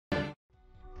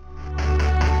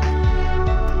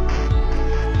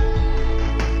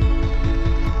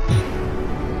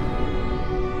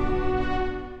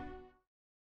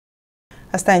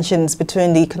As tensions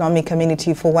between the Economic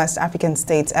Community for West African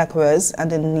States ECOWAS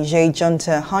and the Niger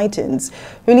junta heightens,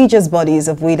 religious bodies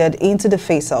have waded into the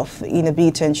face-off in a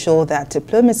bid to ensure that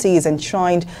diplomacy is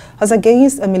enshrined as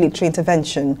against a military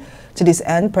intervention. To this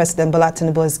end, President Bola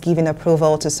Tinubu has given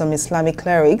approval to some Islamic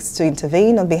clerics to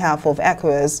intervene on behalf of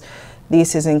ECOWAS.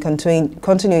 This is in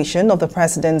continuation of the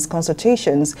President's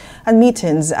consultations and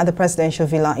meetings at the Presidential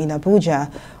Villa in Abuja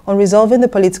on resolving the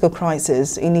political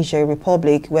crisis in Niger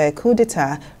Republic, where a coup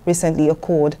d'etat recently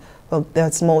occurred. Well,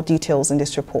 there's more details in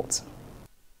this report.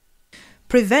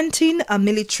 Preventing a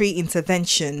military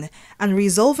intervention and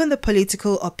resolving the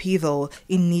political upheaval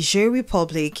in Niger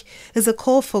Republic is a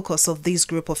core focus of this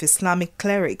group of Islamic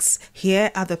clerics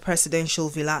here at the Presidential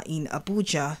Villa in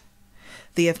Abuja.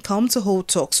 They have come to hold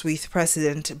talks with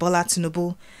President Bola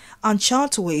Tinubu and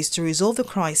chart ways to resolve the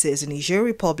crisis in Niger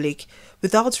Republic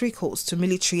without recourse to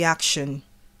military action.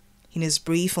 In his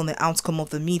brief on the outcome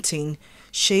of the meeting,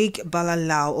 Sheikh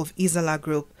Balalau of Izala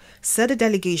Group said the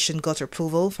delegation got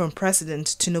approval from President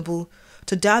Tinubu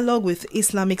to dialogue with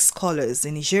Islamic scholars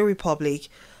in Niger Republic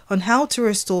on how to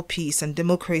restore peace and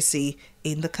democracy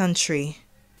in the country.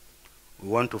 We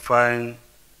want to find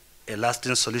a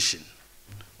lasting solution.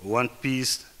 We want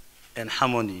peace and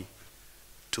harmony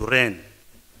to reign,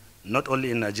 not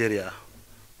only in Nigeria,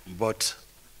 but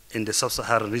in the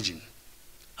sub-Saharan region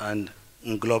and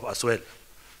in globe as well.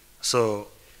 So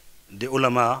the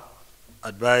ulama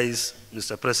advise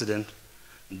Mr. President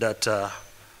that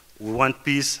we want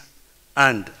peace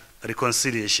and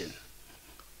reconciliation.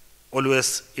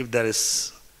 Always, if there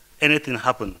is anything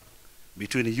happen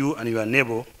between you and your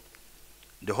neighbor,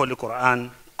 the Holy Quran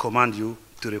commands you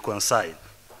to reconcile.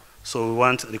 So we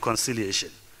want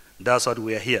reconciliation. That's what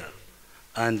we are here.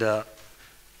 And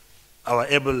our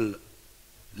able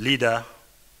leader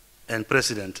and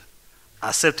president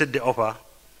accepted the offer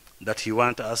that he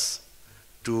wants us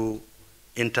to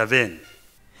intervene.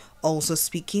 Also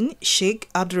speaking, Sheikh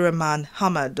Abdurrahman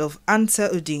Hamad of Ansar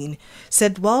Uddin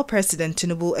said while President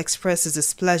Tinubu expresses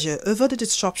his pleasure over the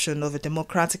disruption of a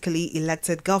democratically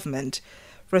elected government,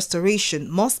 restoration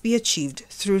must be achieved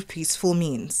through peaceful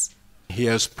means. He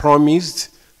has promised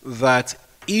that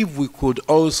if we could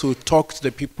also talk to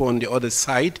the people on the other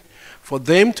side, for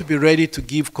them to be ready to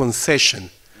give concession,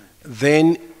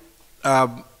 then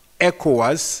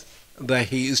ECOWAS, that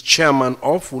he is chairman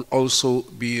of, will also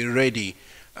be ready.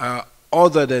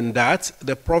 Other than that,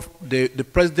 the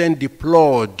president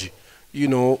deplored,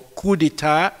 coup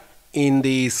d'etat in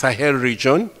the Sahel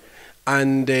region,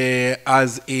 and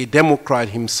as a Democrat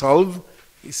himself,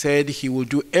 he said he will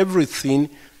do everything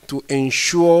to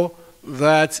ensure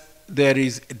that there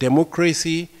is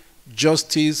democracy,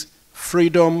 justice,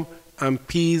 freedom, and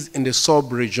peace in the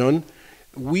sub-region.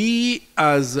 We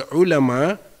as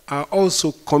ulama are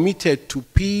also committed to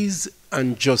peace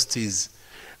and justice.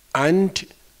 And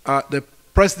the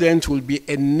president will be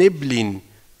enabling,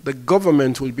 the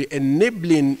government will be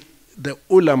enabling the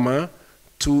ulama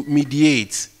to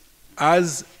mediate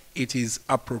as it is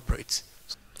appropriate.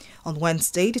 On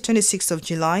Wednesday, the 26th of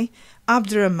July,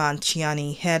 Abdurrahman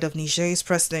Chiani, head of Niger's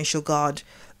Presidential Guard,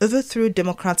 overthrew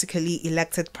democratically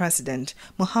elected President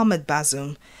Mohamed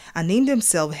Bazoum and named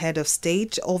himself head of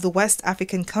state of the West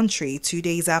African country 2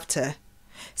 days after.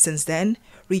 Since then,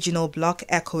 regional bloc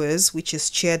ECOWAS, which is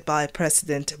chaired by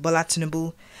President Bola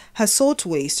Tinubu, has sought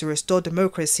ways to restore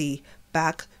democracy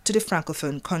back to the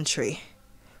Francophone country.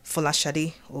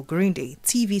 Folashade Ogurinde,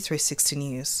 TV 360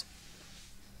 News.